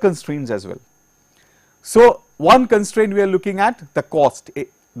other constraints as well. So, one constraint we are looking at the cost,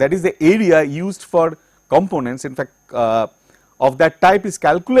 that is the area used for components, in fact, of that type is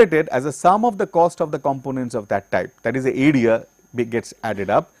calculated as a sum of the cost of the components of that type, that is the area gets added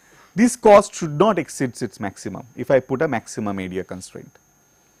up. This cost should not exceed its maximum if I put a maximum area constraint.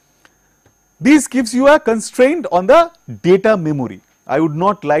 This gives you a constraint on the data memory. I would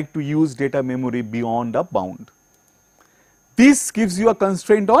not like to use data memory beyond a bound. This gives you a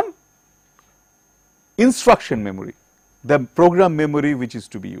constraint on instruction memory, the program memory which is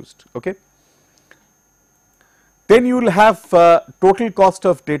to be used. Okay. Then you will have total cost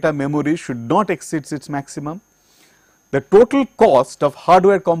of data memory should not exceed its maximum. The total cost of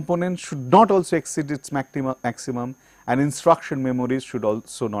hardware components should not also exceed its maximum, and instruction memories should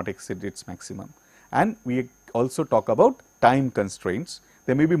also not exceed its maximum. And we also talk about time constraints.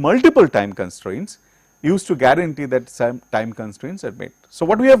 There may be multiple time constraints used to guarantee that some time constraints are met. So,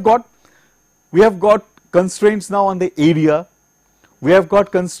 what we have got? We have got constraints now on the area, we have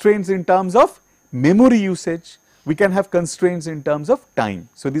got constraints in terms of memory usage, we can have constraints in terms of time.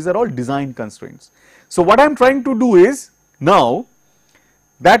 So, these are all design constraints. So, what I am trying to do is now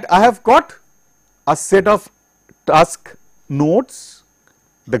that I have got a set of task nodes,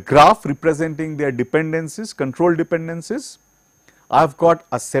 the graph representing their dependencies, control dependencies, I have got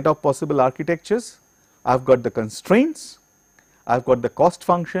a set of possible architectures, I have got the constraints, I have got the cost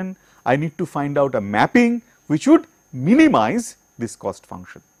function, I need to find out a mapping which would minimize this cost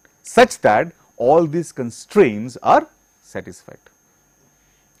function such that all these constraints are satisfied.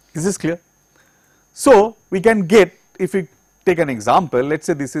 Is this clear? So, we can get, if we take an example, let us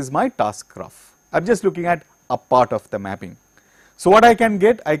say this is my task graph. I am just looking at a part of the mapping. So, what I can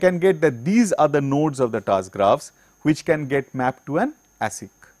get? I can get that these are the nodes of the task graphs which can get mapped to an ASIC.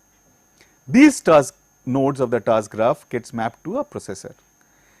 These task nodes of the task graph gets mapped to a processor.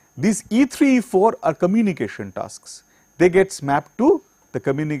 These E3, E4 are communication tasks. They gets mapped to the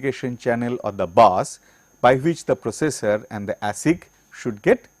communication channel or the bus by which the processor and the ASIC should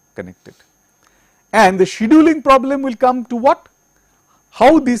get connected. And the scheduling problem will come to what?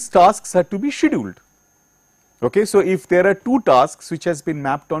 How these tasks are to be scheduled. Okay, so, if there are two tasks which has been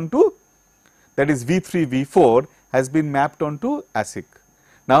mapped onto, that is V3, V4 has been mapped onto ASIC.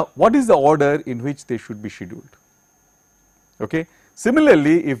 Now, what is the order in which they should be scheduled? Okay.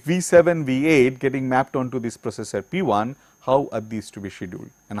 Similarly, if V7, V8 getting mapped onto this processor P1, how are these to be scheduled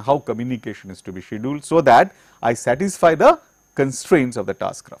and how communication is to be scheduled, so that I satisfy the constraints of the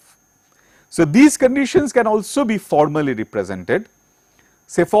task graph. So, these conditions can also be formally represented.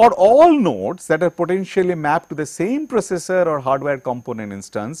 Say for all nodes that are potentially mapped to the same processor or hardware component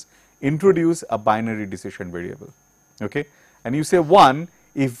instance, introduce a binary decision variable. Okay. And you say 1,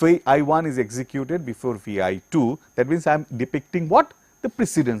 if Vi1 is executed before Vi2, that means I am depicting what? The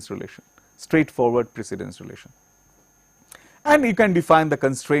precedence relation, straightforward precedence relation. And you can define the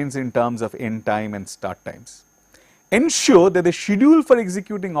constraints in terms of end time and start times. Ensure that the schedule for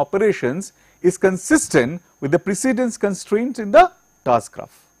executing operations is consistent with the precedence constraints in the task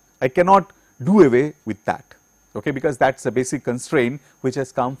graph. I cannot do away with that, okay, because that is a basic constraint which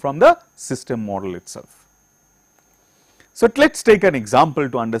has come from the system model itself. So, let us take an example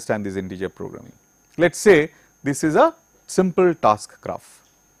to understand this integer programming. Let us say this is a simple task graph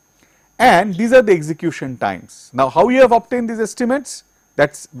and these are the execution times. Now, how you have obtained these estimates?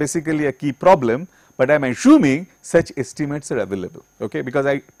 That is basically a key problem, but I am assuming such estimates are available, okay,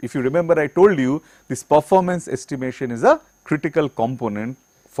 because if you remember, I told you this performance estimation is a critical component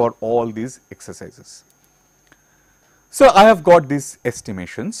for all these exercises. So, I have got these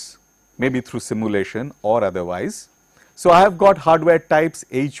estimations maybe through simulation or otherwise. So, I have got hardware types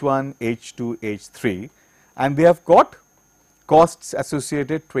H1, H2, H3 and they have got costs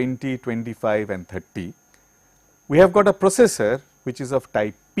associated 20, 25 and 30. We have got a processor which is of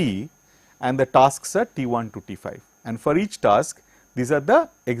type P and the tasks are T1 to T5, and for each task these are the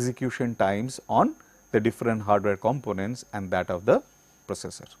execution times on the different hardware components and that of the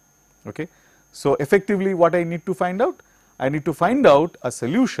processor. Okay. So, effectively what I need to find out? I need to find out a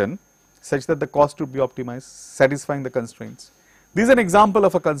solution such that the cost would be optimized, satisfying the constraints. This is an example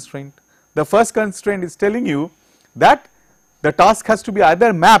of a constraint. The first constraint is telling you that the task has to be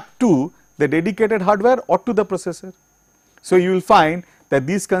either mapped to the dedicated hardware or to the processor. So, you will find that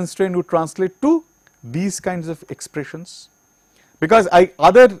these constraints would translate to these kinds of expressions, because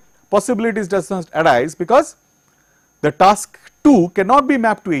other possibilities does not arise, because the task 2 cannot be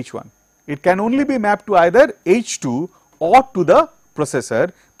mapped to H1. It can only be mapped to either H2 or to the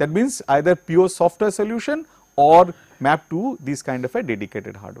processor. That means either pure software solution or mapped to this kind of a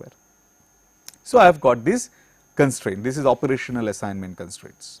dedicated hardware. So, I have got this constraint. This is operational assignment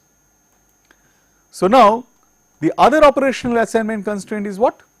constraints. So, now the other operational assignment constraint is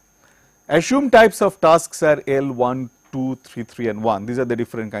what? Assume types of tasks are L, 1, 2, 3, 3 and 1. These are the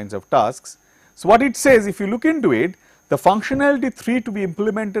different kinds of tasks. So, what it says, if you look into it, the functionality 3 to be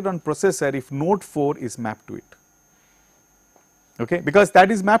implemented on processor if node 4 is mapped to it, okay, because that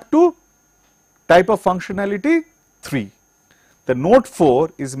is mapped to type of functionality 3. The node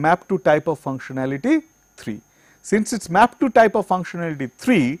 4 is mapped to type of functionality 3. Since it is mapped to type of functionality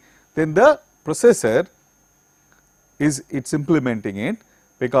 3, then the processor is implementing it,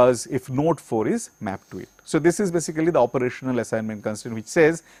 because if node 4 is mapped to it. So, this is basically the operational assignment constraint which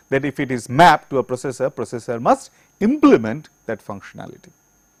says that if it is mapped to a processor, processor must implement that functionality.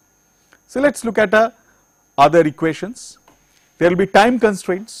 So, let us look at other equations. There will be time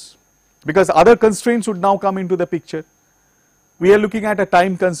constraints, because other constraints would now come into the picture. We are looking at a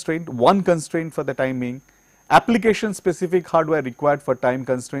time constraint, one constraint for the time being, application specific hardware required for time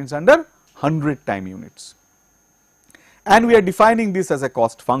constraints under 100 time units. And we are defining this as a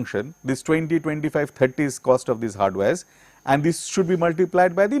cost function. This 20, 25, 30 is cost of these hardwares, and this should be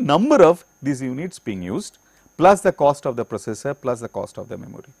multiplied by the number of these units being used plus the cost of the processor plus the cost of the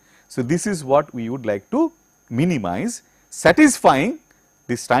memory. So, this is what we would like to minimize, satisfying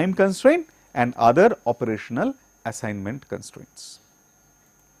this time constraint and other operational assignment constraints.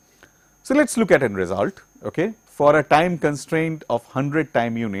 So, let us look at a result. Okay. For a time constraint of 100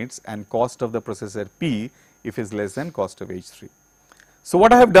 time units and cost of the processor P if is less than cost of H3. So,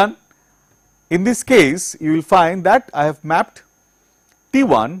 what I have done in this case, you will find that I have mapped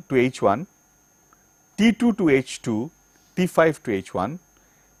T1 to H1, T2 to H2, T5 to H1,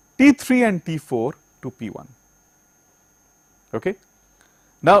 T3 and T4 to P1. Okay.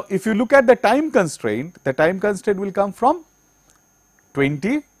 Now, if you look at the time constraint will come from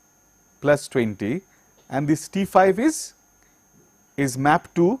 20 plus 20, and this T5 is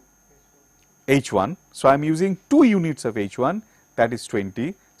mapped to H1. So, I am using 2 units of H1, that is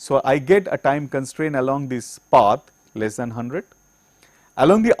 20. So, I get a time constraint along this path less than 100.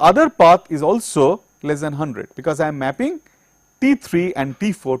 Along the other path is also less than 100, because I am mapping T3 and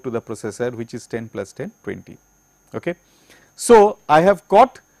T4 to the processor, which is 10 plus 10, 20. Okay. So, I have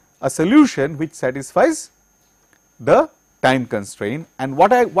got a solution which satisfies the time constraint, and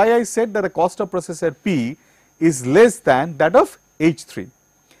why I said that the cost of processor P is less than that of H3,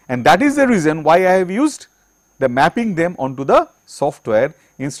 and that is the reason why I have used the mapping them onto the software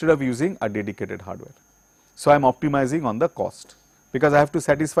instead of using a dedicated hardware. So, I am optimizing on the cost, because I have to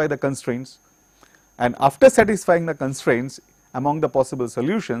satisfy the constraints, and after satisfying the constraints among the possible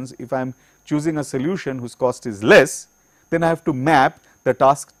solutions, if I am choosing a solution whose cost is less, then I have to map the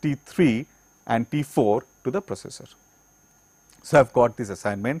task T3 and T4 to the processor. So, I have got this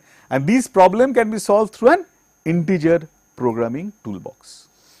assignment, and this problem can be solved through an integer programming toolbox.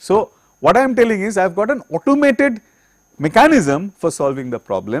 So, what I am telling is I have got an automated mechanism for solving the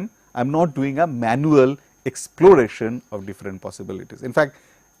problem. I am not doing a manual exploration of different possibilities. In fact,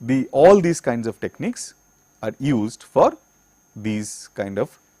 all these kinds of techniques are used for these kind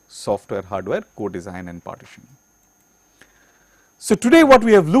of software hardware co-design and partitioning. So, today what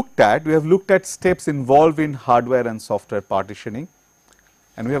we have looked at steps involved in hardware and software partitioning,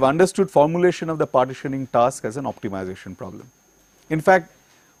 and we have understood formulation of the partitioning task as an optimization problem. In fact,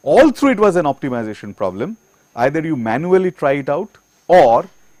 all through it was an optimization problem. Either you manually try it out or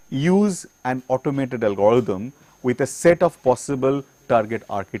use an automated algorithm with a set of possible target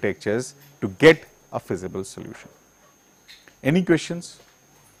architectures to get a feasible solution. Any questions?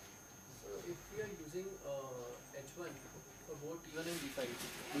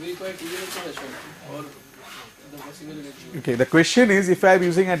 Do we require TLS or H1 or the single H1? Okay, the question is, if I am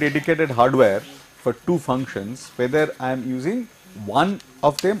using a dedicated hardware for 2 functions, whether I am using one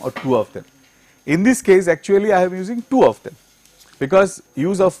of them or 2 of them. In this case, actually I am using 2 of them, because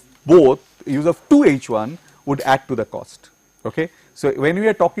use of 2 H1 would add to the cost. Okay. So, when we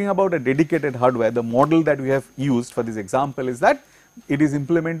are talking about a dedicated hardware, the model that we have used for this example is that it is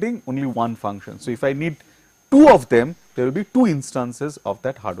implementing only one function. So, if I need 2 of them, there will be 2 instances of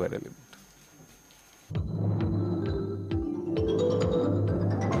that hardware element.